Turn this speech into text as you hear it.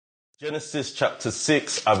Genesis chapter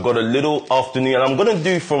 6, I've got a little afternoon, and I'm going to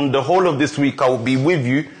do from the whole of this week, I will be with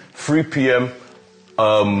you 3 p.m.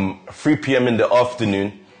 in the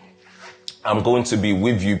afternoon. I'm going to be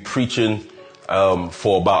with you preaching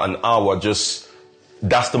for about an hour.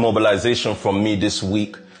 That's the mobilization from me this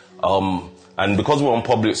week. And because we're on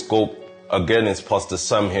public scope, again, it's Pastor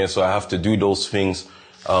Sam here, so I have to do those things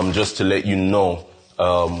just to let you know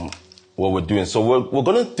what we're doing. So we're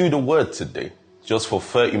going to do the word today, just for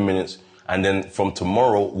 30 minutes. And then from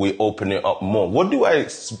tomorrow, we open it up more. What do I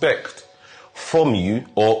expect from you,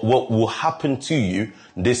 or what will happen to you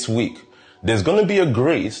this week? There's going to be a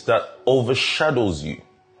grace that overshadows you,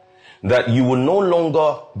 that you will no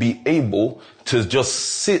longer be able to just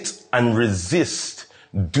sit and resist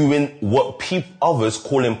doing what others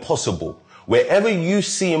call impossible. Wherever you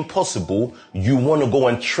see impossible, you want to go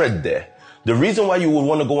and tread there. The reason why you would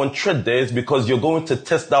want to go and tread there is because you're going to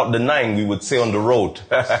test out the 9, we would say on the road.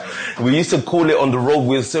 We used to call it on the road,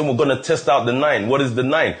 we'd say we're going to test out the 9. What is the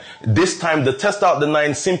 9? This time, the test out the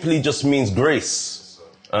 9 simply just means grace.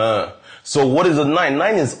 So what is a 9?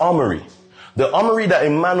 9 is armory. The armory that a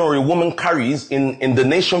man or a woman carries in the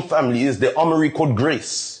nation family is the armory called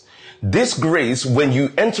grace. This grace, when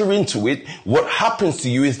you enter into it, what happens to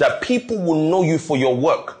you is that people will know you for your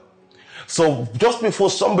work. So just before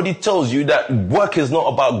somebody tells you that work is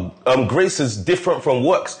not about, grace is different from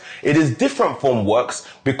works, it is different from works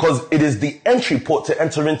because it is the entry port to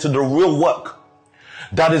enter into the real work.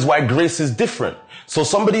 That is why grace is different. So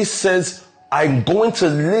somebody says, I'm going to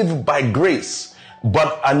live by grace,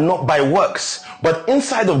 but I'm not by works. But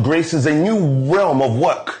inside of grace is a new realm of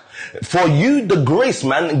work. For you, the grace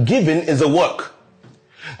man given is a work.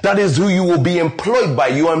 That is who you will be employed by.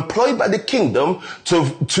 You are employed by the kingdom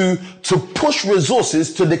to push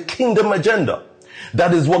resources to the kingdom agenda.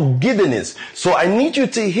 That is what giving is. So I need you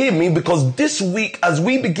to hear me, because this week, as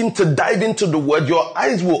we begin to dive into the word, your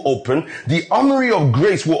eyes will open. The armory of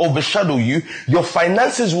grace will overshadow you. Your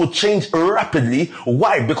finances will change rapidly.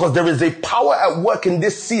 Why? Because there is a power at work in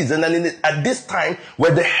this season and at this time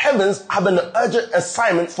where the heavens have an urgent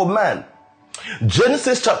assignment for man.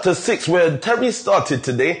 Genesis chapter 6, where Terry started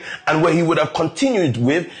today and where he would have continued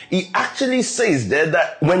with, he actually says there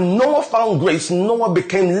that when Noah found grace, Noah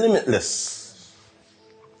became limitless.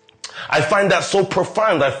 I find that so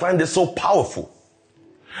profound. I find it so powerful.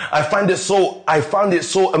 I found it so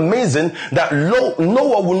amazing that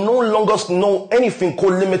Noah will no longer know anything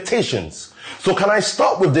called limitations. So can I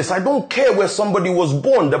start with this? I don't care where somebody was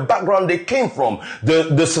born, the background they came from,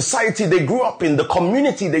 the society they grew up in, the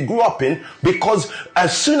community they grew up in, because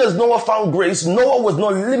as soon as Noah found grace, Noah was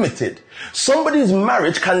not limited. Somebody's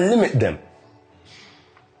marriage can limit them.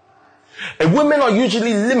 And women are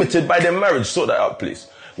usually limited by their marriage. Sort that out, please.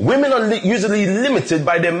 Women are usually limited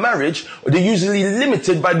by their marriage. They're usually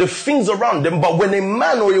limited by the things around them. But when a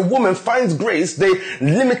man or a woman finds grace, the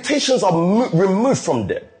limitations are removed from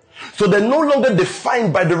them. So they're no longer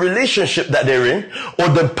defined by the relationship that they're in, or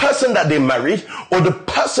the person that they married, or the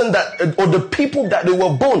person or the people that they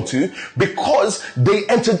were born to, because they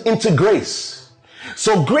entered into grace.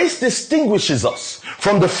 So grace distinguishes us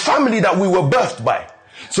from the family that we were birthed by.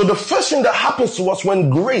 So the first thing that happens to us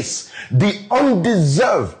when grace, the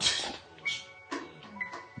undeserved,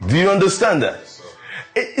 do you understand that?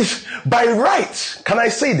 It is by right. Can I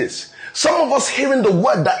say this? Some of us hearing the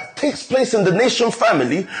word that takes place in the nation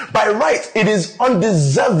family, by right, it is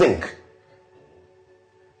undeserving.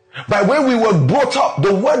 By where we were brought up,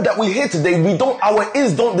 the word that we hear today, our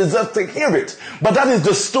ears don't deserve to hear it. But that is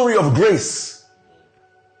the story of grace.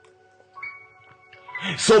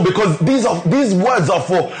 So because these words are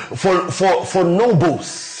for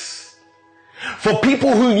nobles, for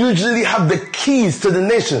people who usually have the keys to the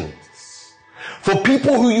nations, for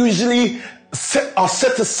people who usually are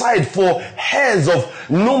set aside for heirs of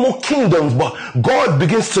normal kingdoms. But God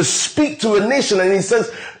begins to speak to a nation and he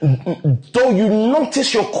says, though you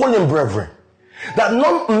notice your calling, brethren, that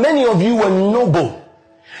not many of you were noble.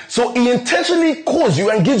 So he intentionally calls you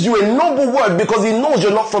and gives you a noble word because he knows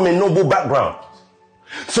you're not from a noble background.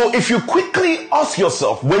 So if you quickly ask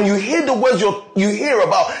yourself, when you hear the words you hear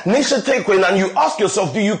about nation takeaway, and you ask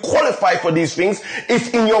yourself, do you qualify for these things?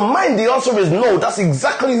 If in your mind the answer is no, that's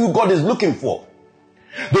exactly who God is looking for.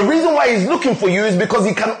 The reason why he's looking for you is because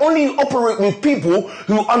he can only operate with people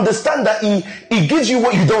who understand that he gives you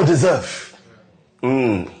what you don't deserve.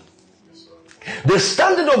 The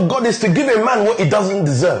standard of God is to give a man what he doesn't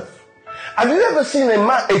deserve. Have you ever seen a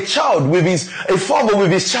father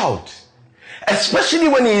with his child? Especially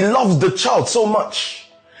when he loves the child so much.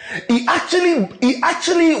 He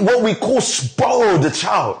actually what we call spoil the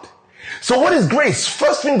child. So what is grace?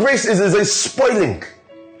 First thing grace is a spoiling.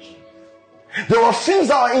 There are things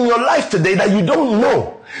that are in your life today that you don't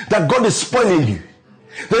know that God is spoiling you.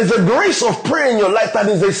 There's a grace of prayer in your life that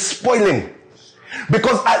is a spoiling.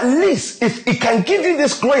 Because at least if it can give you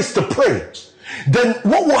this grace to pray, then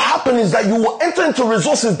what will happen is that you will enter into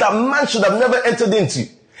resources that man should have never entered into.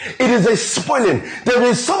 It is a spoiling.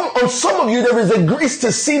 On some of you, there is a grace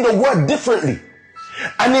to see the word differently.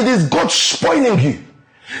 And it is God spoiling you.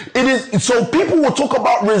 It is, so people will talk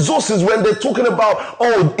about resources when they're talking about,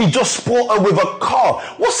 oh, he just spoiled her with a car.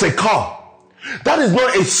 What's a car? That is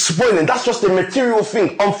not a spoiling. That's just a material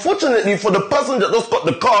thing. Unfortunately, for the person that just got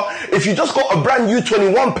the car, if you just got a brand new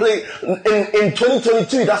 21 plate in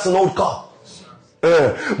 2022, that's an old car.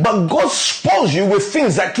 But God spoils you with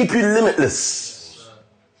things that keep you limitless.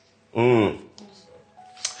 Let's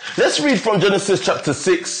read from Genesis chapter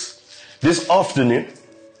 6 this afternoon.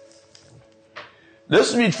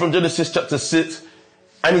 Let's read from Genesis chapter 6.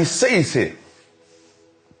 And he says here.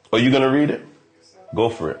 Are you going to read it? Go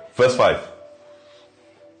for it. Verse 5.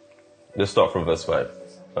 Let's start from verse 5.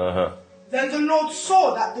 Then the Lord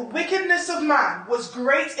saw that the wickedness of man was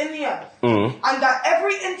great in the earth, and that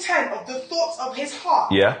every intent of the thoughts of his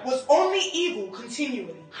heart was only evil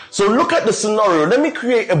continually. So look at the scenario. Let me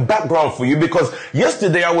create a background for you, because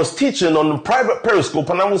yesterday I was teaching on the private Periscope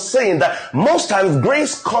and I was saying that most times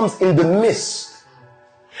grace comes in the midst.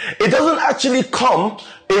 It doesn't actually come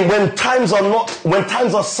when times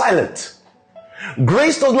are silent.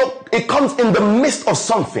 Grace does not, it comes in the midst of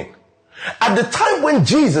something. At the time when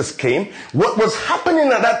Jesus came, what was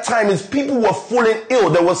happening at that time is people were falling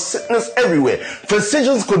ill. There was sickness everywhere.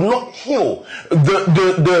 Physicians could not heal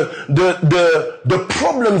the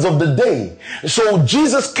problems of the day. So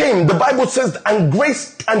Jesus came. The Bible says, and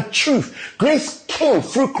grace and truth. Grace came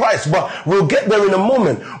through Christ, but we'll get there in a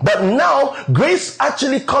moment. But now, grace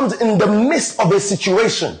actually comes in the midst of a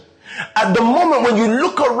situation. At the moment when you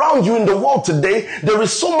look around you in the world today, there is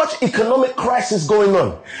so much economic crisis going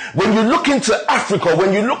on. When you look into Africa,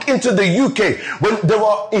 when you look into the UK,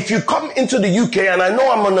 if you come into the UK, and I know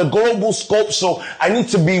I'm on a global scope, so I need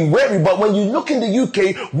to be wary, but when you look in the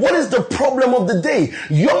UK, what is the problem of the day?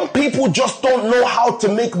 Young people just don't know how to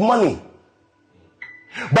make money.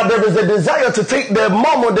 But there is a desire to take their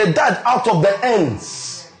mom or their dad out of their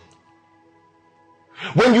ends.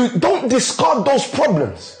 When you don't discard those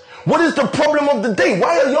problems, what is the problem of the day?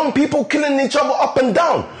 Why are young people killing each other up and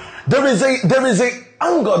down? There is a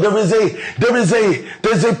anger. There's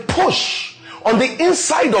a push on the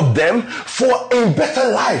inside of them for a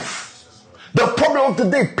better life. The problem of the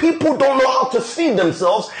day, people don't know how to feed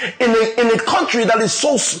themselves in a country that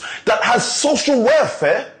has social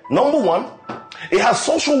welfare. Number one, it has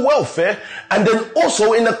social welfare, and then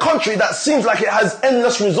also in a country that seems like it has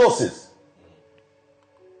endless resources.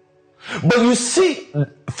 But you see,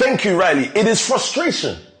 thank you, Riley, it is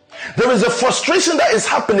frustration. There is a frustration that is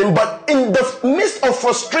happening, but in the midst of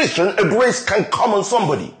frustration, a grace can come on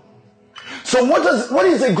somebody. So what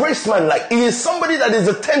is a grace man like? He is somebody that is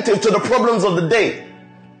attentive to the problems of the day.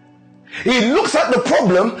 He looks at the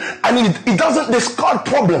problem and he doesn't discard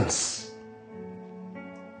problems.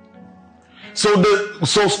 So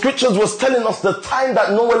scriptures was telling us the time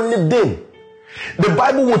that Noah lived in. The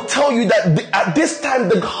Bible will tell you that at this time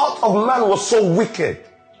the heart of man was so wicked.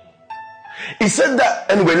 He said that,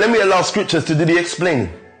 anyway, let me allow scriptures to do the explaining.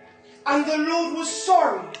 And the Lord was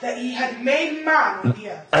sorry that he had made man on the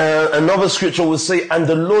earth. Another scripture will say, and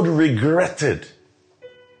the Lord regretted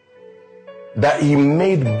that he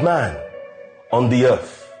made man on the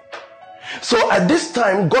earth. So at this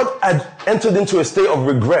time, God had entered into a state of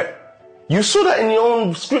regret. You saw that in your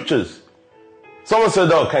own scriptures. Someone said,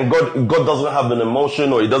 oh, God doesn't have an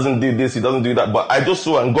emotion, or he doesn't do this, he doesn't do that. But I just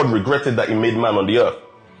saw, and God regretted that he made man on the earth.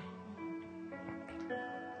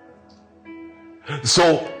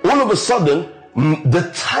 So all of a sudden,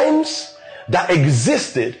 the times that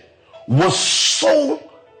existed was so,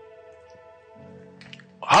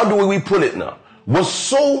 how do we put it now? Was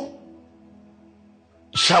so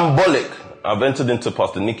shambolic. I've entered into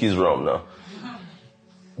Pastor Nikki's realm now.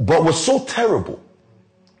 But was so terrible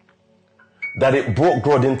that it brought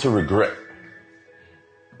God into regret.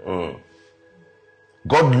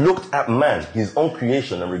 God looked at man, his own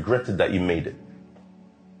creation, and regretted that he made it.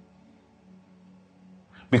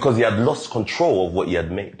 Because he had lost control of what he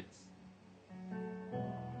had made.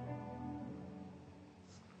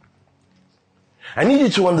 I need you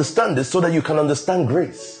to understand this so that you can understand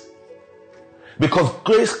grace. Because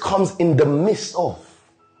grace comes in the midst of.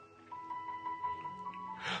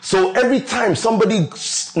 So every time somebody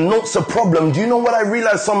notes a problem, do you know what I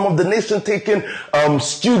realize? Some of the nation-taking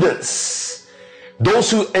students,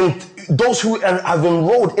 those who have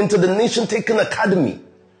enrolled into the nation-taking academy,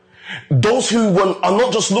 Those who are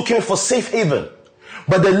not just looking for safe haven,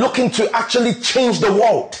 but they're looking to actually change the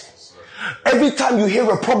world. Every time you hear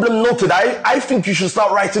a problem noted, I think you should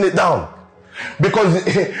start writing it down. Because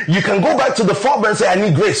you can go back to the Father and say, I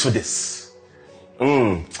need grace for this.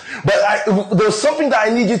 But there's something that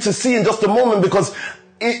I need you to see in just a moment, because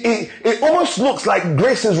it almost looks like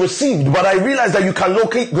grace is received, but I realize that you can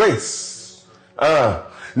locate grace.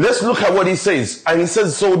 Let's look at what he says. And he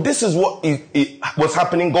says, so this is what what's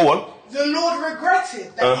happening. Go on. The Lord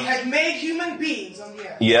regretted that he had made human beings on the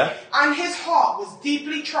earth. Yeah. And his heart was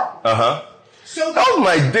deeply troubled. So oh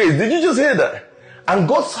my days, did you just hear that? And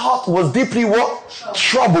God's heart was deeply what?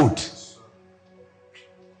 Troubled.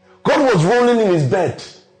 God was rolling in his bed.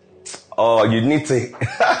 Oh, you need to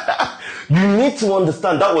you need to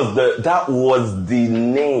understand that was the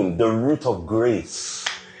name, the root of grace.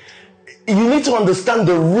 You need to understand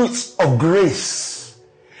the roots of grace.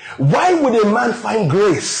 Why would a man find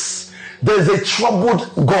grace? There's a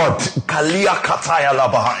troubled God.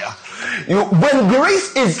 When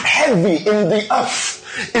grace is heavy in the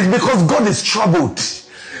earth, it's because God is troubled.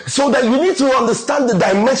 So that you need to understand the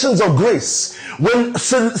dimensions of grace. When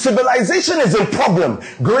civilization is in problem,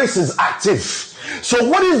 grace is active. So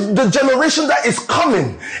what is the generation that is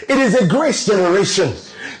coming? It is a grace generation.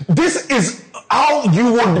 This is how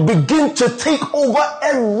you would begin to take over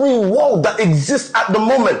every world that exists at the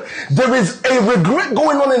moment. There is a regret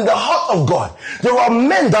going on in the heart of God. There are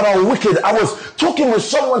men that are wicked. I was talking with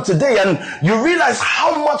someone today, and you realize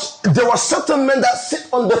how much there are certain men that sit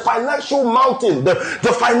on the financial mountain, the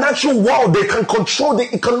financial wall. They can control the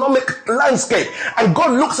economic landscape. And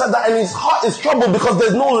God looks at that and his heart is troubled because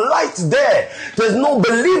there's no light there. There's no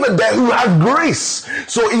believer there who has grace.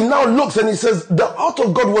 So he now looks and he says, the heart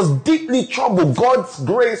of God was deeply troubled. God's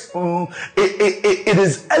grace, it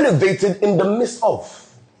is elevated in the midst of.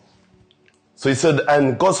 So he said,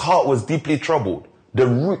 and God's heart was deeply troubled. The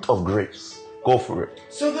root of grace. Go for it.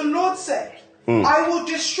 So the Lord said, I will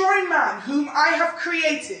destroy man whom I have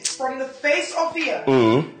created from the face of the earth,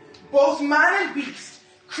 both man and beast,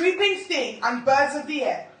 creeping thing and birds of the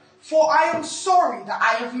air. For I am sorry that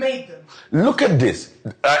I have made them. Look at this.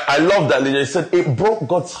 I love that. They said it broke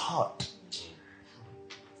God's heart.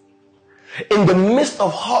 In the midst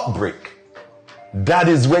of heartbreak, that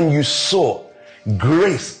is when you saw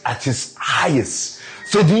grace at its highest.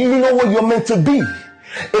 So do you know what you're meant to be?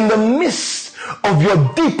 In the midst of your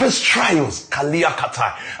deepest trials,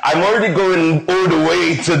 I'm already going all the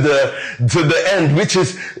way to the end, which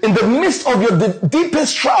is in the midst of your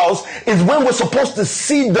deepest trials is when we're supposed to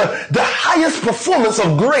see the highest performance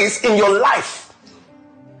of grace in your life.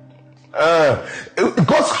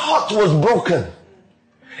 God's heart was broken.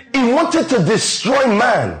 He wanted to destroy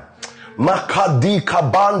man. But what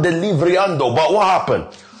happened?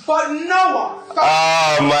 But Noah.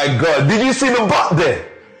 Oh my God. Did you see the but there?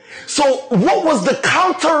 So what was the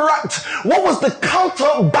counteract? What was the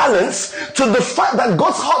counterbalance to the fact that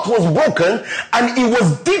God's heart was broken and he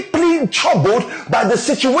was deeply troubled by the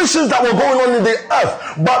situations that were going on in the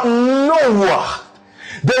earth? But Noah,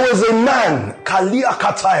 there was a man,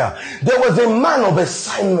 there was a man of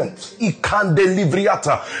assignment. So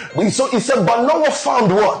he said, but Noah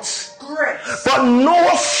found what? Grace. But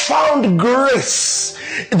Noah found grace.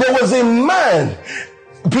 There was a man.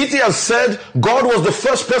 Peter has said God was the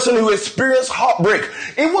first person who experienced heartbreak.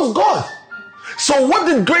 It was God. So what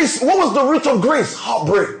was the root of grace?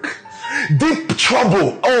 Heartbreak. Deep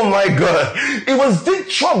trouble. Oh my God. It was deep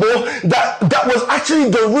trouble that was actually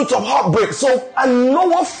the root of heartbreak. So, and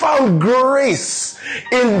Noah found grace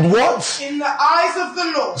in what? In the eyes of the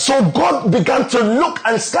Lord. So God began to look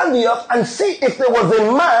and scan the earth and see if there was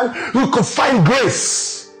a man who could find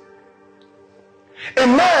grace. A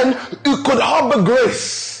man who could harbor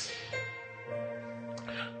grace.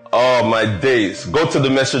 Oh my days. Go to the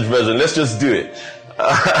Message version. Let's just do it.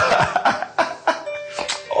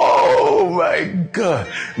 Oh my God.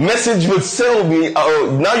 Message would sell me.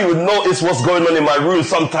 Oh, now you would notice what's going on in my room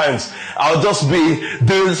sometimes. I'll just be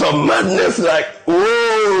doing some madness like,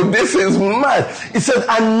 whoa, this is mad. He said,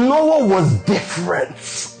 and Noah was different.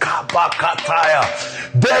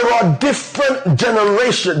 There are different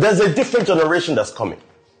generations. There's a different generation that's coming.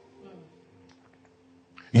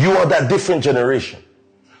 You are that different generation.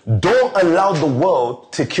 Don't allow the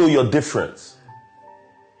world to kill your difference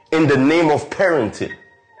in the name of parenting.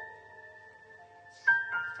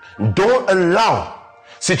 Don't allow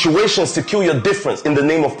situations to kill your difference in the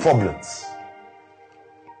name of problems.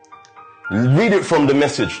 Read it from the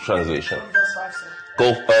Message translation. Verse 5, sir.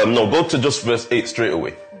 Go to just verse 8 straight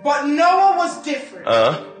away. But Noah was different.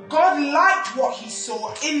 God liked what he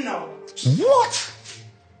saw in Noah. What?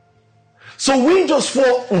 So we just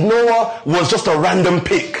thought Noah was just a random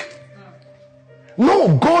pick.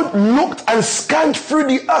 No, God looked and scanned through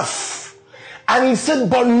the earth. And he said,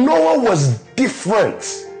 but Noah was different.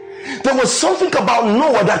 There was something about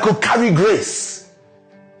Noah that could carry grace.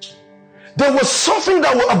 There was something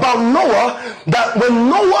about Noah that when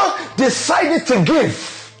Noah decided to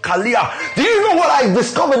give, Kalia, do you know what I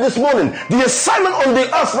discovered this morning? The assignment on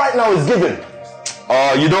the earth right now is given.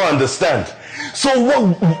 Oh, you don't understand. So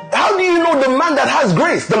how do you know the man that has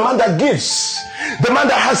grace? The man that gives. The man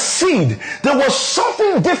that has seed. There was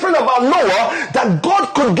something different about Noah that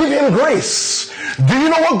God could give him grace. Do you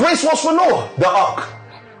know what grace was for Noah? The ark.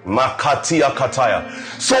 Makatia Kataya.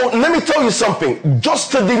 So let me tell you something.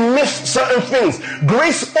 Just to demyth certain things,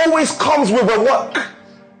 grace always comes with a work.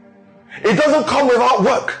 It doesn't come without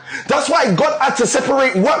work. That's why God had to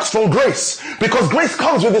separate works from grace, because grace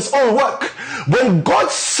comes with its own work. When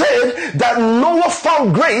God said that Noah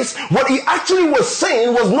found grace, what he actually was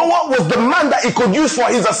saying was Noah was the man that he could use for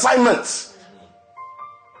his assignments.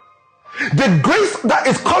 The grace that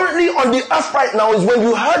is currently on the earth right now is when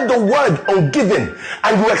you heard the word on giving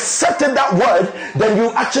and you accepted that word, then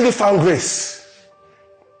you actually found grace.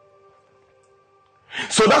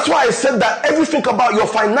 So that's why I said that everything about your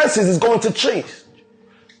finances is going to change.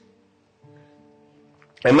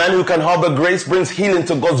 A man who can harbor grace brings healing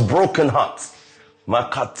to God's broken heart.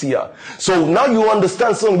 Makatia. So now you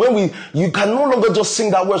understand something. When you can no longer just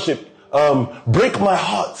sing that worship. Break my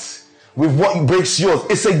heart with what breaks yours.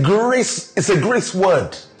 It's a grace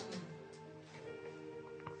word.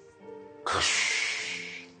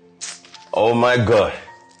 Oh my God.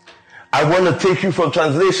 I want to take you from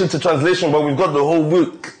translation to translation, but we've got the whole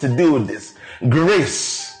week to deal with this.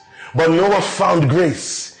 Grace. But Noah found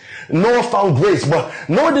grace. Noah found grace, but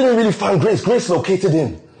Noah didn't really find grace. Grace located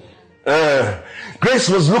him. Grace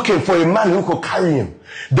was looking for a man who could carry him.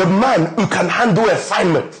 The man who can handle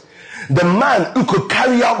assignment. The man who could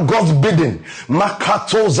carry out God's bidding.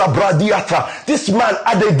 Makato Zabradiata. This man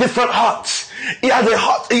had a different heart. He had a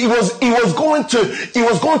heart. He was going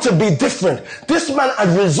to be different. This man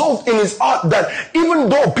had resolved in his heart that even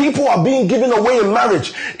though people are being given away in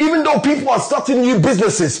marriage, even though people are starting new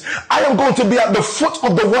businesses, I am going to be at the foot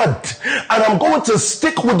of the word, and I'm going to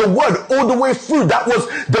stick with the word all the way through. That was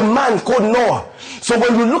the man called Noah. So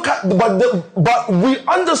when you look at, but we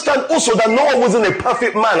understand also that Noah wasn't a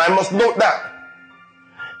perfect man. I must note that.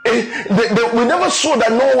 We never saw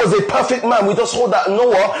that Noah was a perfect man. We just saw that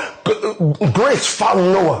grace found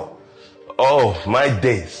Noah. Oh, my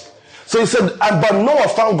days. So he said, but Noah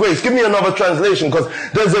found grace. Give me another translation, because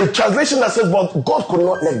there's a translation that says, but God could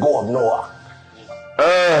not let go of Noah.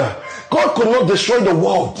 God could not destroy the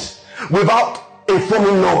world without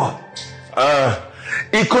informing Noah.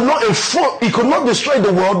 He could not destroy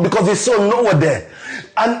the world because he saw Noah there.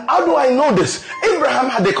 And how do I know this? Abraham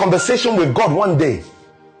had a conversation with God one day.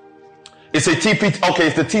 It's a TPT, okay,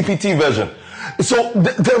 it's the TPT version. So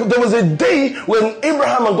there was a day when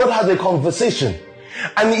Abraham and God had a conversation.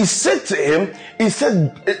 And he said to him,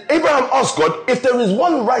 Abraham asked God, if there is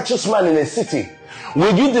one righteous man in a city,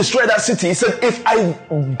 will you destroy that city? He said, if I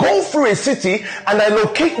go through a city and I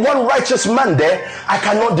locate one righteous man there, I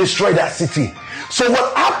cannot destroy that city. So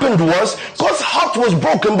what happened was, God's heart was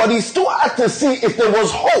broken, but he still had to see if there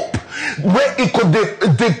was hope where he could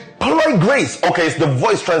deploy grace. Okay, it's the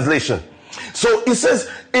Voice translation. So it says,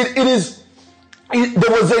 there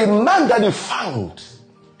was a man that he found.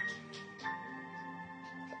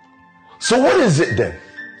 So what is it then?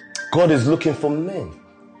 God is looking for men.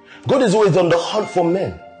 God is always on the hunt for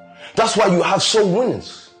men. That's why you have soul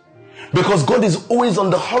winners. Because God is always on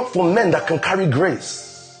the hunt for men that can carry grace.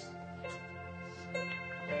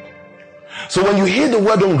 So when you hear the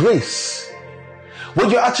word on grace, what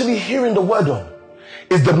you're actually hearing the word on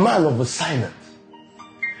is the man of assignment.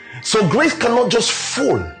 So grace cannot just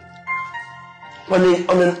fall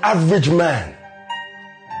on an average man.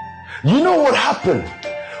 You know what happened?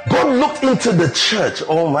 God looked into the church.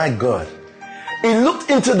 Oh my God. He looked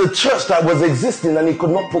into the church that was existing and he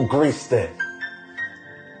could not put grace there.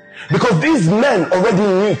 Because these men already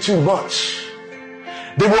knew too much.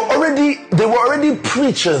 They were already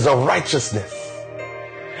preachers of righteousness.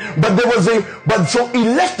 But so he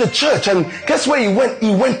left the church, and guess where he went?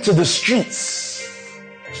 He went to the streets.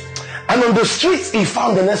 And on the streets he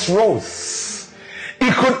found an S rose.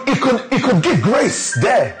 He could give grace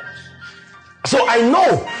there. So I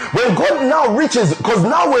know when God now reaches, because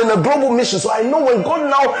now we're in a global mission, so I know when God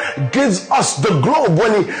now gives us the globe,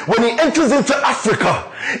 when he enters into Africa,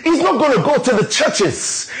 he's not going to go to the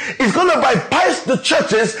churches. He's going to bypass the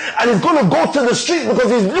churches and he's going to go to the street,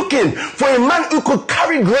 because he's looking for a man who could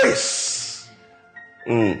carry grace.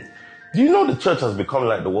 Do you know the church has become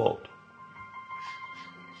like the world?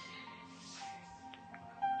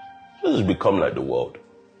 It has become like the world.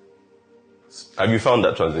 Have you found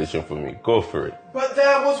that translation for me? Go for it. But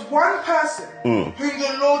there was one person whom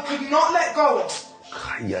the Lord could not let go of.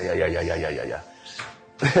 Yeah.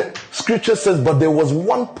 Scripture says, but there was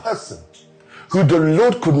one person who the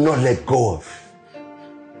Lord could not let go of.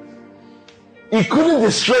 He couldn't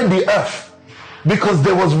destroy the earth because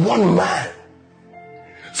there was one man.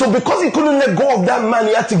 So because he couldn't let go of that man,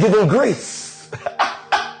 he had to give him grace.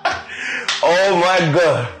 Oh my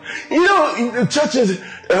God. You know, the churches,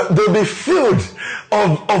 they'll be filled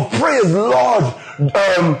of prayers. Lord,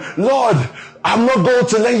 I'm not going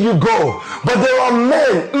to let you go. But there are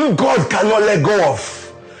men who God cannot let go of.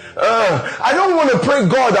 I don't want to pray,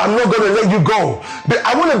 God, I'm not going to let you go. But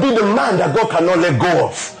I want to be the man that God cannot let go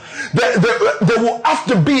of. There will have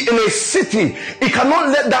to be in a city. He cannot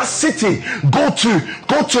let that city go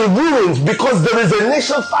to ruins because there is a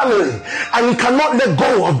nation family and he cannot let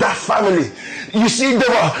go of that family. You see, there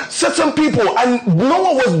were certain people, and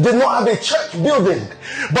Noah did not have a church building,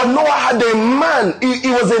 but Noah had a man. He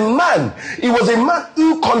was a man. He was a man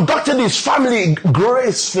who conducted his family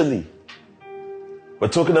gracefully. We're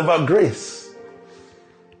talking about grace.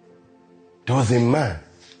 There was a man.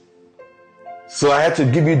 So I had to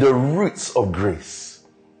give you the roots of grace.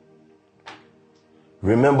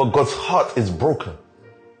 Remember, God's heart is broken,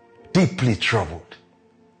 deeply troubled.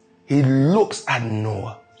 He looks at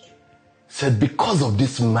Noah, said, because of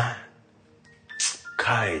this man,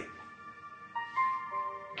 Kai.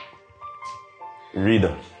 Read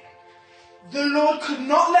on. The Lord could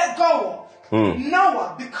not let go of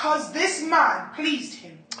Noah because this man pleased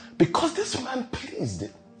him. Because this man pleased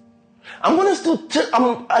him. I'm going to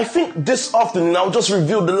still I think this afternoon I'll just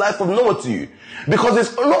reveal the life of Noah to you. Because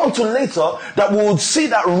it's not until later that we will see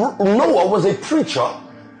that Noah was a preacher.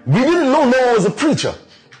 We didn't know Noah was a preacher.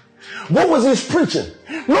 What was his preaching?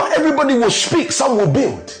 Not everybody will speak, some will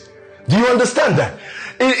build. Do you understand that?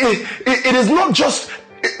 It is not just,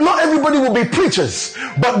 not everybody will be preachers,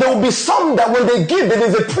 but there will be some that when they give, it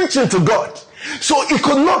is a preaching to God. So he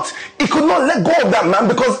could not let go of that man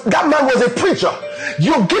because that man was a preacher.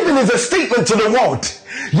 Your giving is a statement to the world.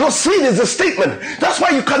 Your seed is a statement. That's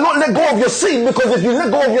why you cannot let go of your seed, because if you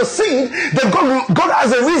let go of your seed, then God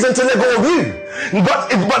has a reason to let go of you.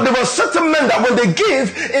 But there are certain men that when they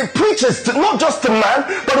give, it preaches to, not just to man,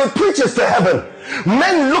 but it preaches to heaven.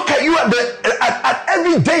 Men look at you at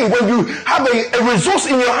every day when you have a resource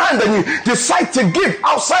in your hand and you decide to give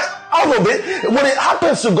out of it. When it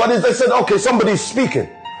happens to God is they said, okay, somebody's speaking.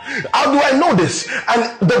 How do I know this?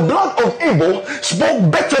 And the blood of Abel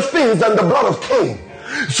spoke better things than the blood of Cain.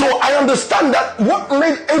 So I understand that what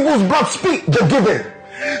made Abel's blood speak? The giving.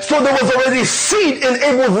 So there was already seed in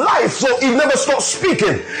Abel's life, so he never stopped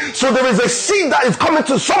speaking. So there is a seed that is coming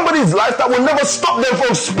to somebody's life that will never stop them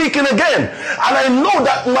from speaking again. And I know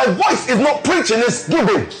that my voice is not preaching, it's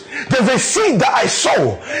giving. There's a seed that I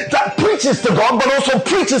sow that preaches to God, but also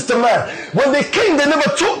preaches to man. When they came, they never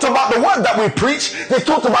talked about the word that we preach, they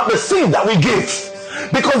talked about the seed that we give.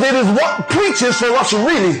 Because it is what preaches for us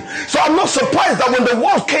really. So I'm not surprised that when the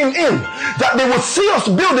world came in, that they would see us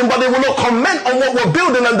building, but they will not comment on what we're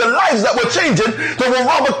building and the lives that we're changing. They will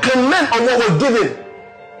rather comment on what we're giving.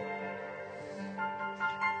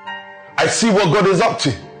 I see what God is up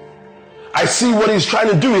to. I see what he's trying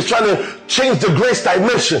to do. He's trying to change the grace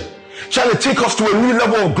dimension, trying to take us to a new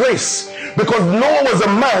level of grace. Because Noah was a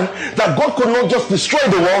man that God could not just destroy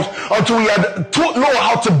the world until he had taught Noah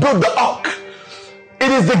how to build the ark. It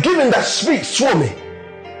is the giving that speaks for me.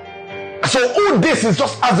 So all this is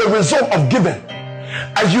just as a result of giving.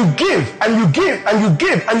 As you give and you give and you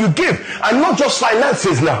give and you give, and not just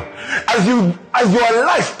finances now. As your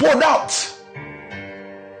life poured out.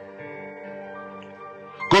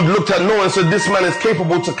 God looked at Noah and said, this man is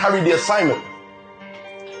capable to carry the assignment.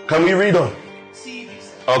 Can we read on?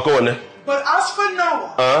 Oh, go on then. But as for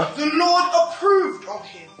Noah, the Lord approved of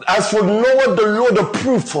him. As for Noah, the Lord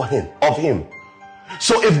approved of him.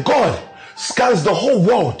 So if God scans the whole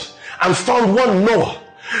world and found one Noah,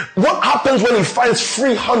 what happens when he finds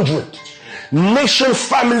 300 nation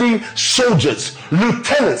family soldiers,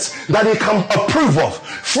 lieutenants that he can approve of?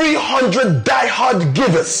 300 diehard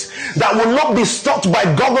givers that will not be stopped by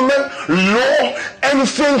government, law,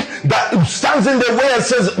 anything that stands in their way and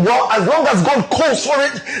says, well, as long as God calls for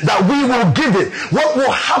it, that we will give it. What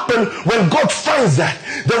will happen when God finds that?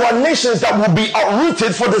 There are nations that will be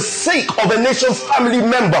uprooted for the sake of a nation family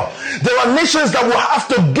member. There are nations that will have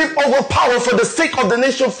to give over power for the sake of the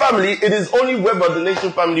nation family. It is only whether the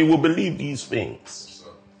nation family will believe these things.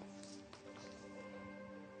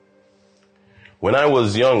 When I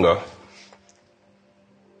was younger,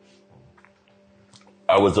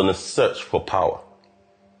 I was on a search for power.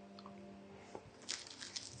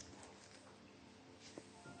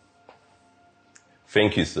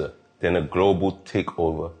 Thank you, sir. Then a global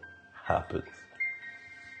takeover happens.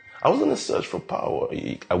 I was on a search for power.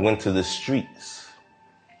 I went to the streets.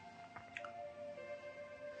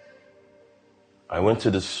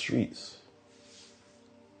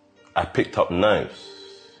 I picked up knives.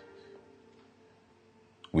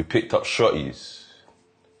 We picked up shotties.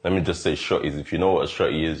 Let me just say shotties. If you know what a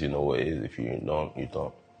shotty is, you know what it is. If you don't, you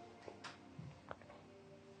don't.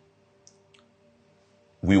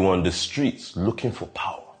 We were on the streets looking for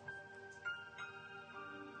power.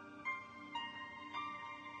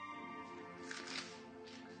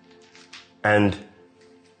 And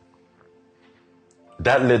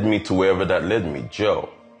that led me to wherever that led me, jail,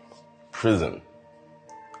 prison,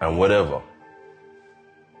 and whatever.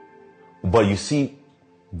 But you see,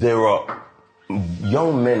 there are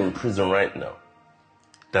young men in prison right now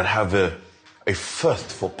that have a thirst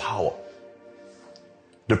for power.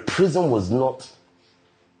 The prison was not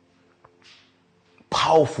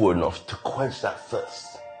powerful enough to quench that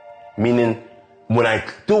thirst. Meaning, when I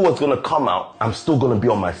still was going to come out, I'm still going to be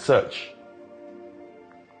on my search.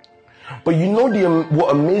 But you know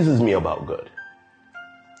what amazes me about God?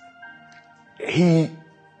 He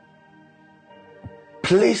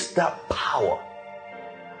placed that power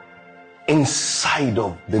inside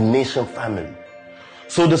of the nation family.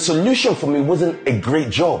 So the solution for me wasn't a great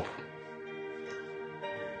job.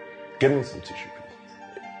 Get me some tissue,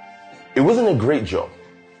 please. It wasn't a great job.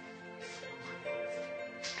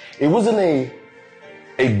 It wasn't a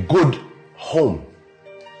good home.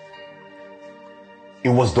 It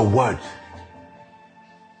was the word.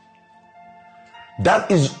 That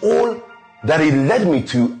is all that it led me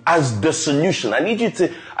to as the solution.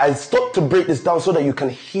 I stopped to break this down so that you can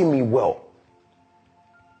hear me well.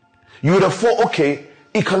 You would have thought, okay,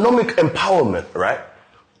 economic empowerment, right?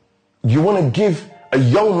 You want to give a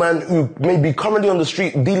young man who may be currently on the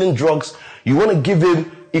street dealing drugs, you want to give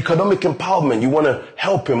him economic empowerment. You want to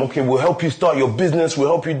help him. Okay, we'll help you start your business. We'll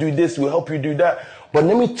help you do this. We'll help you do that. But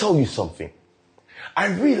let me tell you something. I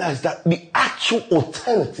realized that the actual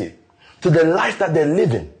alternative to the life that they're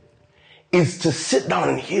living is to sit down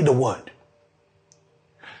and hear the word.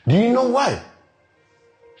 Do you know why?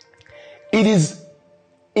 It is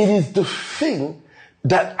the thing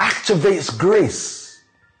that activates grace.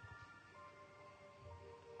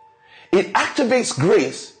 It activates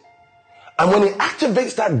grace, and when it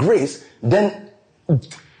activates that grace, then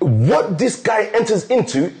what this guy enters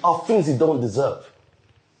into are things he don't deserve.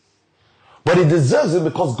 But he deserves it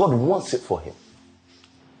because God wants it for him.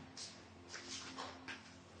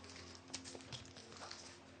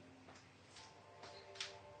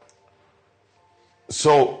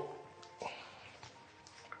 So,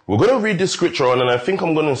 we're going to read this scripture on, and I think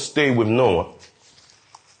I'm going to stay with Noah.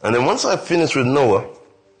 And then once I finish with Noah,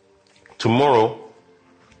 tomorrow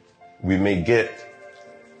we may get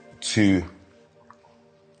to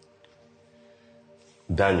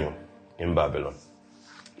Daniel in Babylon.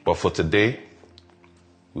 But for today,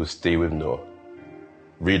 we'll stay with Noah.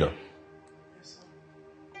 Read on.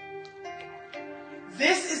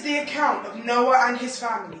 This is the account of Noah and his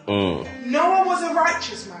family. Noah was a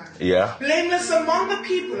righteous man, blameless among the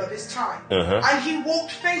people of his time, and he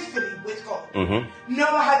walked faithfully with God.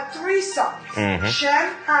 Noah had 3 sons,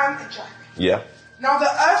 Shem, Ham, and Japheth. Now the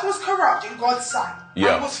earth was corrupt in God's sight,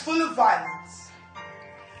 and was full of violence.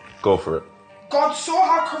 Go for it. God saw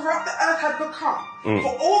how corrupt the earth had become,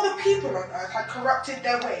 for all the people on earth had corrupted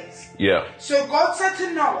their ways. So God said to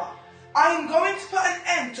Noah, I am going to put an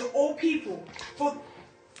end to all people, for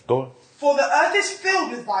the earth is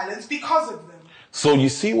filled with violence because of them. So you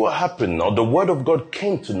see what happened now? The word of God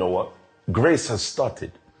came to Noah. Grace has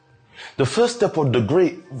started. The first step of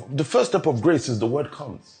grace is the word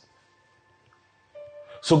comes.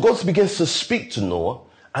 So God begins to speak to Noah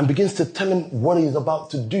and begins to tell him what he is about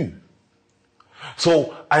to do.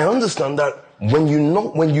 So I understand that when you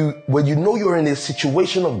know you're in a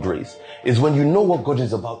situation of grace is when you know what God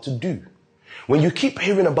is about to do. When you keep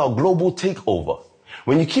hearing about global takeover,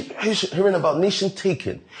 when you keep hearing about nation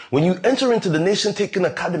taking, when you enter into the nation taking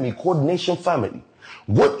academy called Nation Family,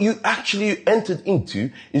 what you actually entered into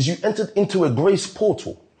is you entered into a grace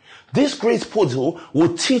portal. This grace portal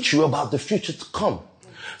will teach you about the future to come.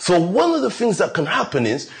 So one of the things that can happen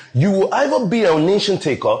is you will either be a nation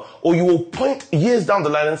taker or you will point years down the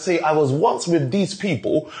line and say, I was once with these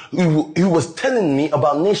people who was telling me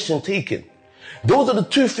about nation taking. Those are the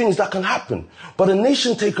 2 things that can happen. But a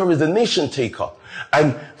nation taker is a nation taker.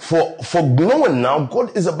 And for Noah now,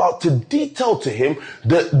 God is about to detail to him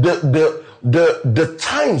the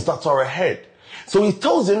times that are ahead. So he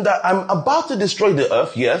tells him that I'm about to destroy the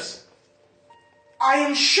earth, yes. I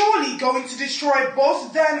am surely going to destroy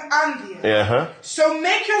both them and the earth. Uh-huh. So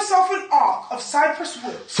make yourself an ark of cypress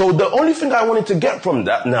wood. So the only thing I wanted to get from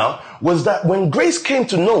that now was that when grace came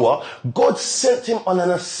to Noah, God sent him on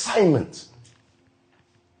an assignment.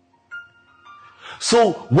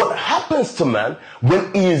 So what happens to man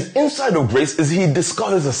when he is inside of grace is he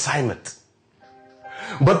discovers assignment.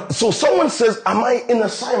 But so someone says, am I in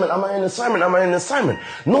assignment? Am I in assignment? Am I in assignment?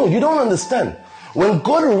 No, you don't understand. When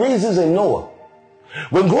God raises a Noah,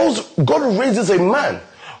 when God raises a man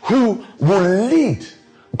who will lead,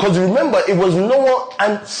 because remember, it was Noah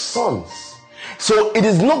and sons. So it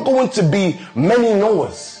is not going to be many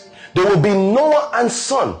Noahs. There will be Noah and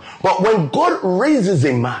son. But when God raises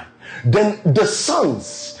a man, then the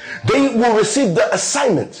sons, they will receive the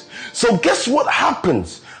assignment. So guess what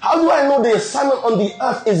happens? How do I know the assignment on the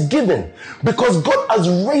earth is given? Because God has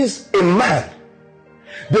raised a man.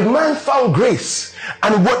 The man found grace,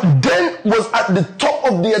 and what then was at the top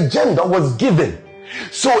of the agenda was given.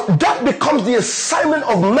 So that becomes the assignment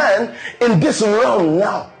of man in this realm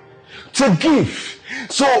now, to give.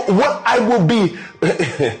 So what I will be,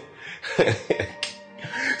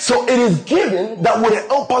 so it is given that will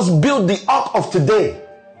help us build the ark of today.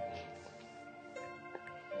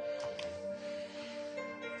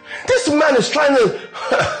 This man is trying to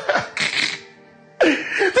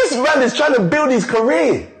this man is trying to build his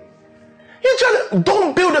career. He's trying to,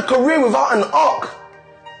 don't build a career without an ark.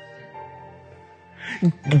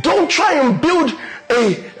 Don't try and build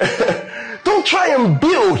a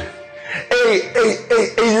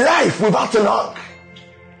life without an ark.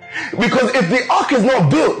 Because if the ark is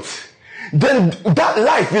not built, then that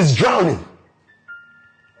life is drowning.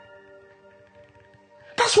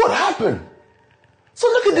 That's what happened. So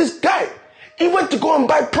look at this guy. He went to go and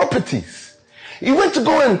buy properties. He went to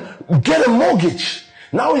go and get a mortgage.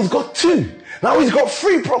 Now he's got 2. Now he's got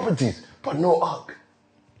 3 properties, but no ark.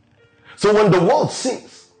 So when the world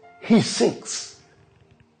sinks, he sinks.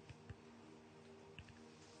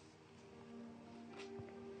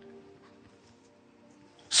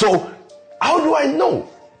 So how do I know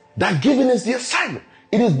that giving is the assignment?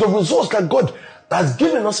 It is the resource that God has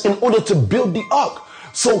given us in order to build the ark.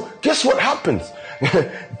 So guess what happens?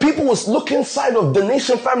 People will look inside of the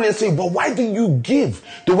nation family and say, but why do you give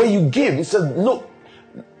the way you give? He said, look,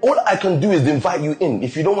 all I can do is invite you in.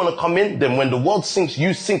 If you don't want to come in, then when the world sinks,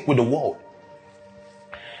 you sink with the world.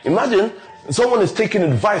 Imagine someone is taking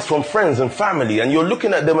advice from friends and family, and you're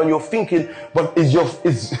looking at them and you're thinking, but is your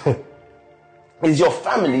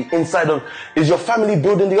family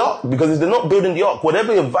building the ark? Because if they're not building the ark,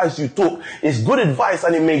 whatever advice you took is good advice,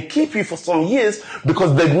 and it may keep you for some years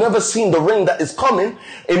because they've never seen the rain that is coming.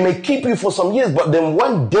 It may keep you for some years, but then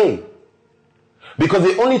one day, because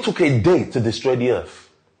it only took a day to destroy the earth.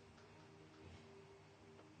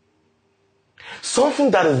 Something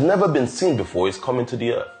that has never been seen before is coming to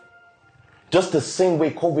the earth. Just the same way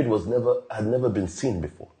COVID had never been seen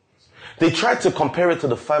before. They tried to compare it to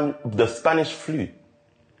the Spanish flu.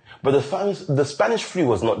 But the Spanish flu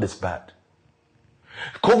was not this bad.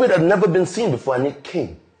 COVID had never been seen before, and it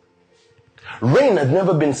came. Rain had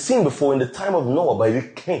never been seen before in the time of Noah, but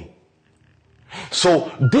it came.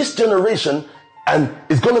 So this generation, and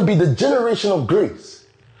it's going to be the generation of grace.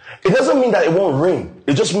 It doesn't mean that it won't rain.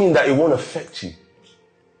 It just means that it won't affect you.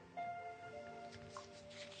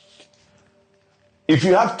 If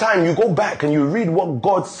you have time, you go back and you read what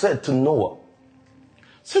God said to Noah.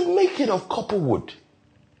 So make it of copper wood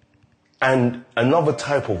and another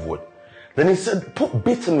type of wood. Then he said, put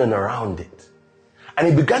bitumen around it. And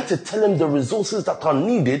he began to tell him the resources that are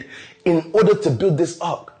needed in order to build this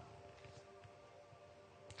ark.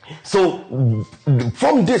 So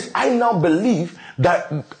from this, I now believe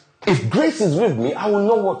that if grace is with me, I will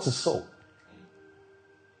know what to sow.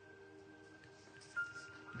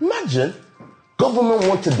 Imagine government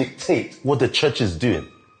want to dictate what the church is doing.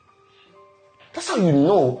 That's how you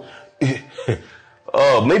know.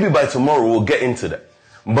 Maybe by tomorrow we'll get into that.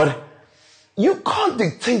 But you can't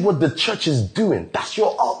dictate what the church is doing. That's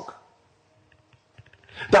your ark.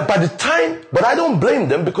 That by the time, but I don't blame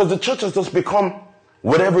them because the church has just become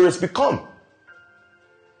whatever it's become.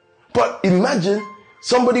 But imagine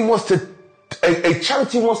a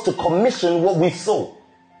charity wants to commission what we sow.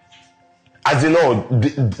 As you know,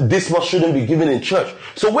 this much shouldn't be given in church.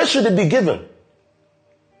 So where should it be given?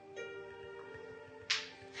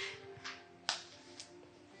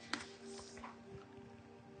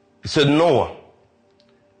 He said Noah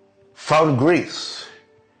found grace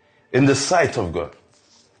in the sight of God.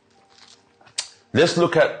 Let's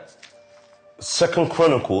look at 2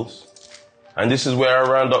 Chronicles, and this is where I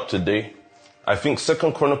round up today. I think 2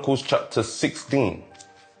 Chronicles chapter 16.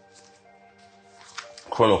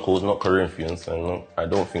 Chronicles, not Corinthians. I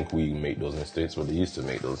don't think we make those mistakes, but they used to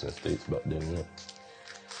make those mistakes back then. Yeah.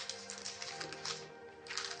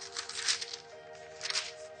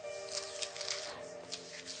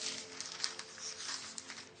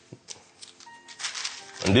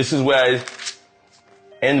 And this is where I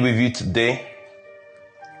end with you today.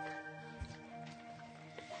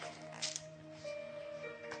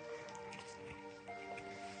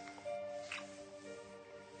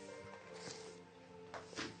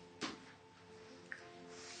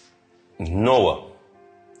 Noah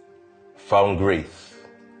found grace.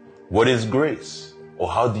 What is grace? Or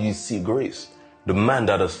how do you see grace? The man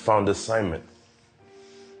that has found assignment.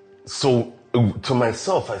 So to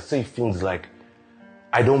myself, I say things like,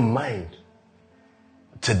 I don't mind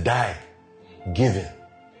to die giving.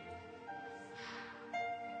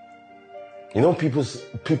 You know, people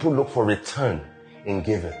look for return in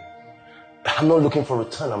giving. I'm not looking for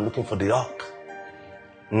return, I'm looking for the ark.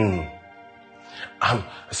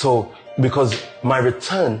 So, because my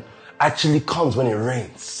return actually comes when it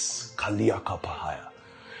rains.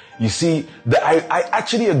 You see, I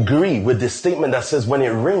actually agree with the statement that says when it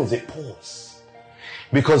rains, it pours.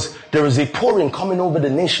 Because there is a pouring coming over the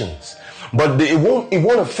nations. But it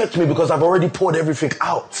won't affect me because I've already poured everything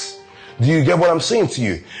out. Do you get what I'm saying to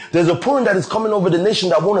you? There's a pouring that is coming over the nation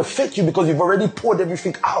that won't affect you because you've already poured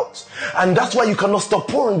everything out. And that's why you cannot stop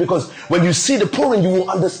pouring, because when you see the pouring, you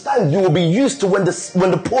will understand. You will be used to when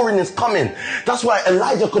the pouring is coming. That's why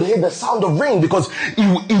Elijah could hear the sound of rain, because he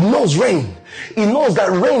knows rain. He knows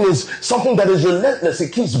that rain is something that is relentless.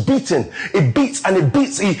 It keeps beating. It beats and it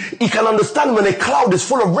beats. He can understand when a cloud is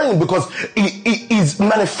full of rain because he's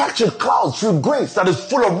manufactured clouds through grace that is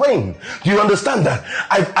full of rain. Do you understand that?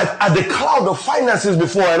 I've had the cloud of finances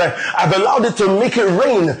before, and I've allowed it to make it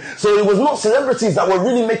rain. So it was not celebrities that were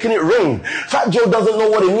really making it rain. Fat Joe doesn't know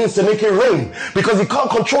what it means to make it rain because he can't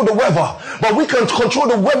control the weather. But we can control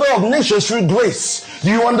the weather of nations through grace. Do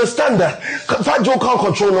you understand that? Fat Joe can't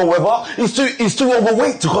control no weather. He's too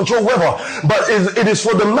overweight to control weather. But it is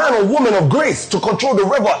for the man or woman of grace to control the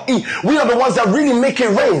weather. We are the ones that really make it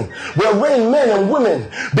rain. We're rain men and women.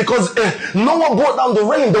 Because Noah brought down the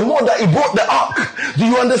rain, the more that he brought the ark. Do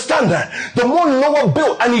you understand that? The more Noah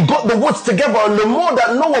built and he got the woods together, and the more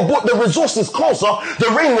that Noah brought the resources closer, the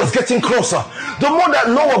rain was getting closer. The more that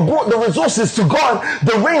Noah brought the resources to God,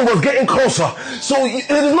 the rain was getting closer. So it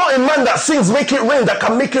is not a man that sings "Make It Rain" that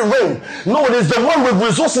can make it rain. No, it is the one with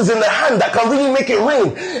resources in the hand that can really make it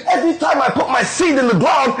rain. Every time I put my seed in the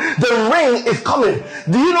ground, the rain is coming.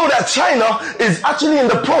 Do you know that China is actually in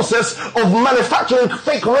the process of manufacturing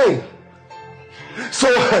fake rain? So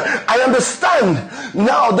I understand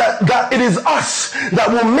now that it is us that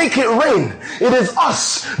will make it rain. It is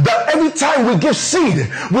us that every time we give seed,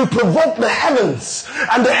 we provoke the heavens,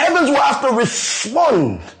 and the heavens will have to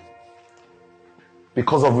respond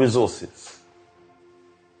because of resources.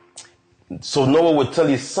 So Noah would tell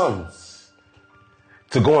his sons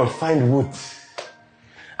to go and find wood.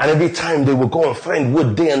 And every time they would go and find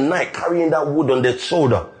wood day and night, carrying that wood on their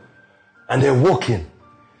shoulder. And they're walking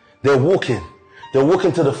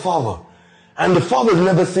to the father. And the father's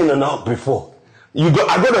never seen an ark before. I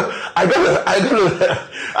gotta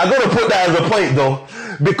put that as a point though,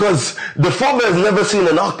 because the father has never seen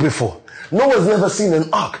an ark before. Noah's never seen an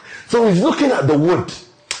ark. So he's looking at the wood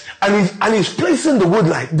and he's placing the wood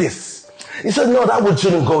like this. He said, no, that wood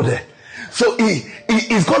shouldn't go there. So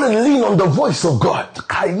he's going to lean on the voice of God.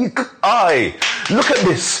 Look at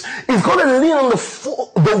this. He's going to lean on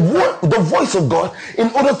the voice of God in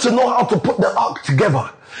order to know how to put the ark together.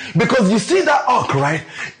 Because you see that ark, right?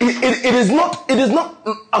 It is not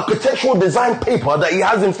architectural design paper that he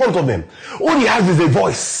has in front of him. All he has is a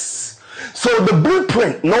voice. So the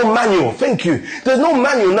blueprint, no manual. Thank you. There's no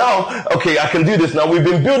manual now. Okay, I can do this now. We've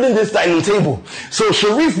been building this dining table. So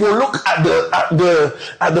Sharif will look at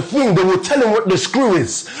the thing. They will tell him what the screw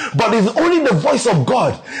is. But it's only the voice of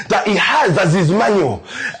God that he has as his manual.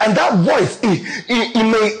 And that voice, he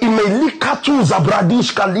may likatu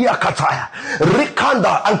zabradish kalia kataya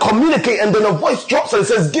rikanda and communicate, and then a voice drops and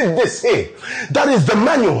says, give this here. That is the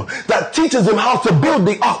manual that teaches him how to build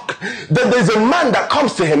the ark. Then there's a man that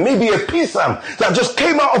comes to him, maybe a Pisam that just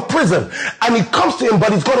came out of prison, and he comes to him,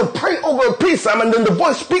 but he's got to pray over a Pisam, and then the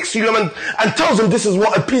voice speaks to him and tells him this is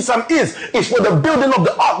what a Pisam is. It's for the building of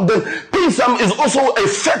the ark. The Pisam is also a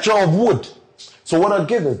fetcher of wood. So what I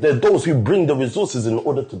give is there are those who bring the resources in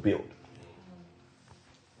order to build.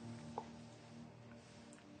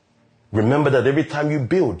 Remember that every time you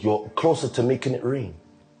build, you're closer to making it rain.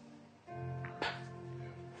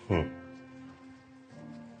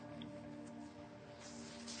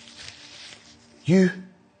 You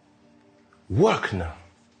work now.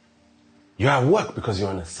 You're at work because you're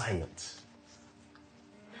on assignment.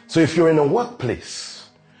 So if you're in a workplace,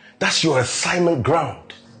 that's your assignment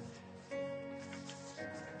ground.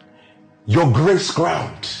 Your grace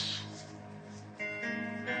ground.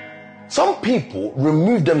 Some people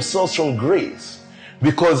remove themselves from grace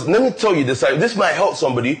because, let me tell you this might help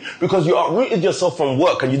somebody, because you uprooted yourself from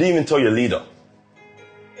work and you didn't even tell your leader.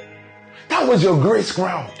 That was your grace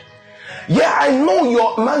ground. Yeah, I know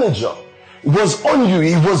your manager was on you.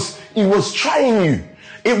 He was trying you.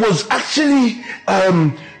 It was actually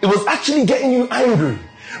getting you angry.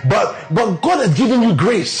 But God has given you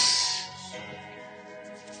grace.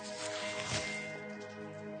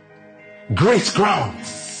 Grace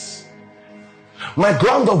grounds. My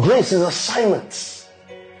ground of grace is assignments.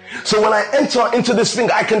 So when I enter into this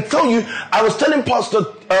thing, I can tell you, I was telling Pastor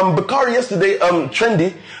Bakari yesterday,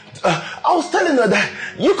 Trendy, I was telling her that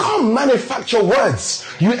you can't manufacture words.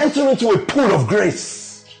 You enter into a pool of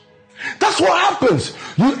grace. That's what happens.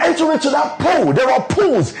 You enter into that pool. There are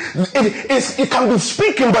pools. It can be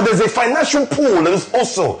speaking, but there's a financial pool. There's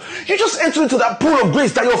also, you just enter into that pool of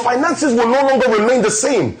grace that your finances will no longer remain the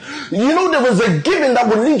same. You know, there is a giving that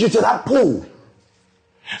will lead you to that pool.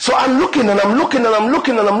 So I'm looking and I'm looking and I'm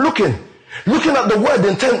looking and I'm looking. Looking at the word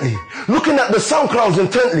intently, looking at the sound clouds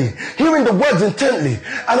intently, hearing the words intently,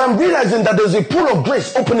 and I'm realizing that there's a pool of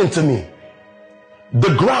grace opening to me.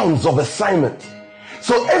 The grounds of assignment.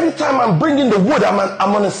 So every time I'm bringing the wood,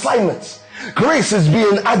 I'm on assignment. Grace is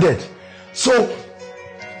being added. So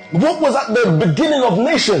what was at the beginning of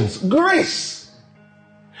nations? Grace.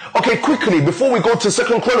 Okay, quickly, before we go to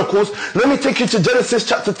 2nd Chronicles, let me take you to Genesis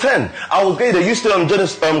chapter 10. I will get there. You stay on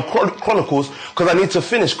Genesis Chronicles because I need to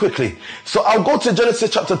finish quickly. So I'll go to Genesis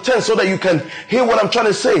chapter 10 so that you can hear what I'm trying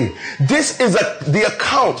to say. This is the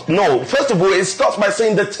account. No, first of all, it starts by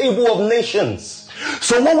saying the table of nations.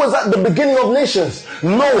 So what was at the beginning of nations?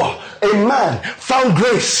 Noah, a man, found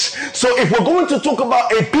grace. So if we're going to talk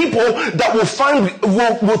about a people that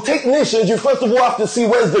will take nations, you first of all have to see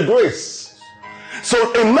where's the grace.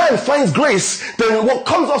 So a man finds grace, then what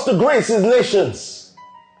comes after grace is nations.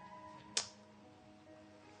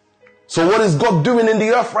 So what is God doing in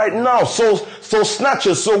the earth right now? So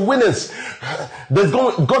snatchers, so winners.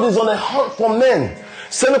 God is on a hunt for men.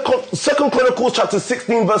 2nd Chronicles chapter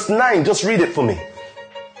 16 verse 9. Just read it for me.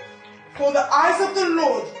 For the eyes of the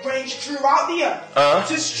Lord range throughout the earth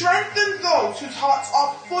to strengthen those whose hearts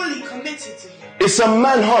are fully committed to him. It's a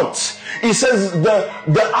manhunt. He says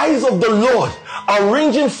the eyes of the Lord are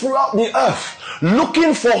ranging throughout the earth,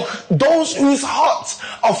 looking for those whose hearts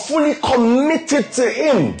are fully committed to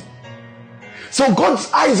him. So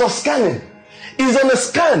God's eyes are scanning. He's on a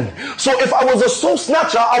scan. So if I was a soul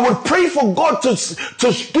snatcher, I would pray for God to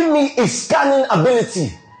give me a scanning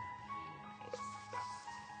ability.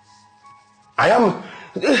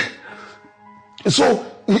 So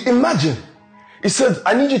imagine. He said,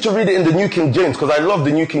 I need you to read it in the New King James because I love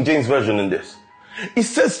the New King James Version in this. He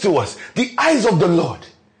says to us, the eyes of the Lord.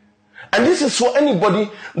 And this is for anybody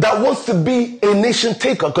that wants to be a nation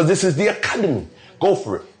taker because this is the academy. Go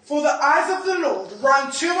for it. For the eyes of the Lord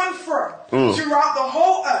run to and fro throughout the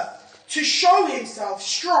whole earth to show himself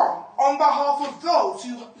strong on behalf of those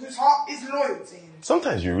whose heart is loyal to him.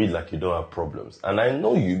 Sometimes you read like you don't have problems. And I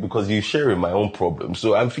know you because you share in my own problems.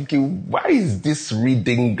 So I'm thinking, why is this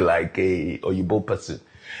reading like a Oyibo person?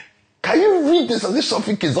 Can you read this as if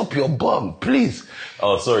something is up your bum, please?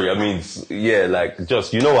 Oh, sorry. I mean, yeah, like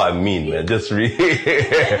just, you know what I mean, man. Just read.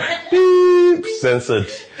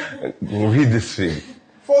 Censored. Read this thing.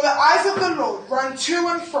 For the eyes of the Lord run to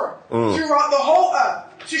and fro throughout the whole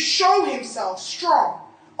earth to show himself strong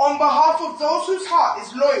on behalf of those whose heart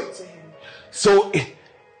is loyal to him. So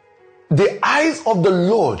the eyes of the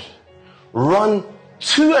Lord run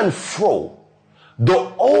to and fro the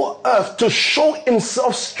whole earth to show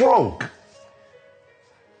himself strong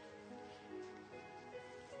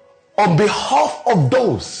on behalf of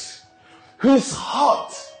those whose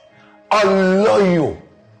hearts are loyal.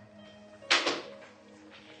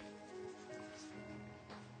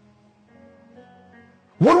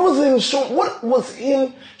 What was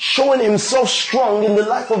him showing himself strong in the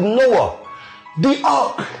life of Noah? The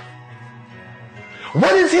ark.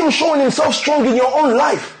 What is him showing himself strong in your own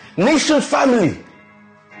life? Nation, family.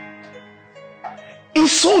 He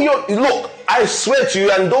saw look, I swear to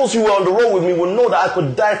you, and those who were on the road with me will know that I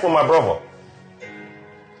could die for my brother.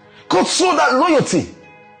 God saw that loyalty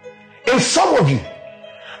in some of you.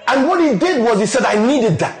 And what he did was he said, I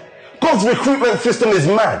needed that. God's recruitment system is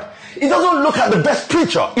mad. He doesn't look at the best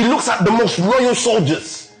preacher. He looks at the most loyal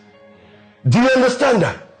soldiers. Do you understand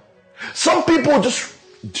that? Some people just...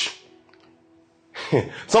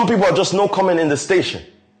 Some people are just no comment in the station.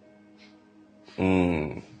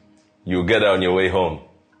 You'll get that on your way home.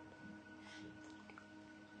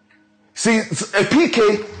 See, a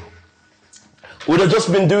PK would have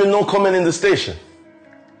just been doing no comment in the station.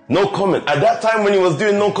 No comment. At that time when he was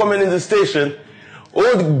doing no comment in the station,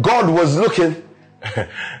 all God was looking. God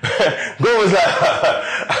was like,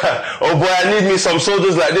 oh boy, I need me some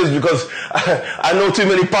soldiers like this because I know too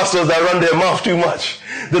many pastors that run their mouth too much.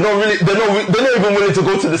 They're not even willing to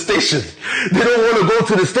go to the station. They don't want to go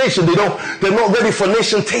to the station. They're not ready for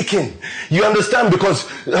nation taking. You understand? Because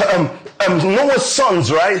Noah's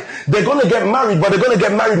sons, right? They're going to get married, but they're going to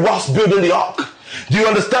get married whilst building the ark. Do you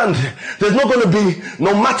understand? There's not going to be,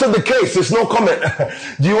 no matter the case, there's no comment.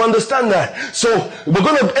 Do you understand that? So we're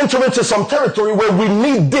going to enter into some territory where we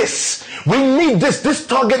need this. We need this. This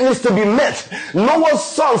target needs to be met. Noah's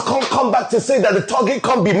sons can't come back to say that the target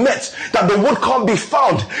can't be met, that the wood can't be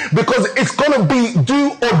found, because it's going to be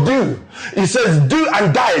do or do. He says do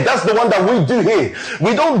and die. That's the one that we do here.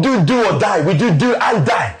 We don't do or die. We do and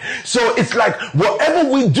die. So it's like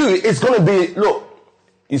whatever we do, it's going to be, look,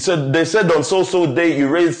 he said, they said on so day you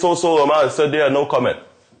raised so amount. I said there, no comment.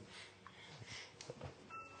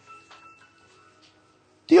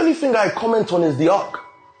 The only thing I comment on is the ark.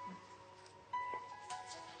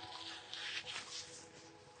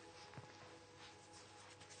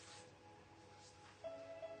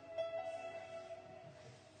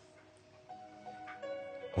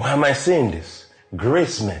 Why am I saying this?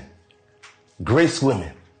 Grace men, grace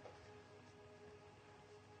women,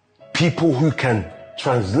 people who can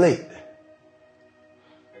translate.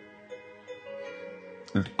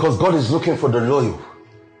 Because God is looking for the loyal.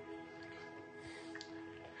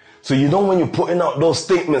 So you know when you're putting out those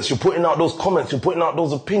statements, you're putting out those comments, you're putting out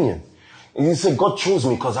those opinions, and you say, God chose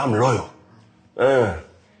me because I'm loyal.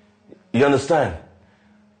 You understand?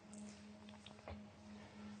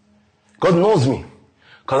 God knows me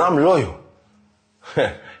because I'm loyal.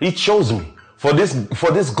 He chose me for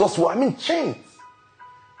this gospel. I'm in chains.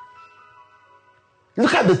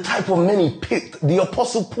 Look at the type of men he picked. The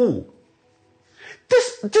Apostle Paul.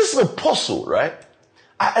 This apostle, right?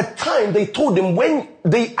 At a time they told him when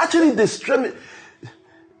they actually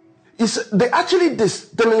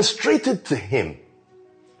demonstrated to him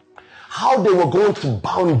how they were going to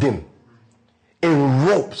bound him in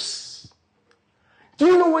ropes. Do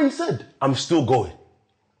you know what he said? I'm still going.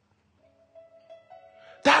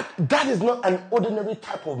 That is not an ordinary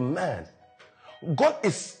type of man. God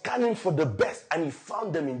is scanning for the best and he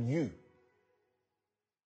found them in you.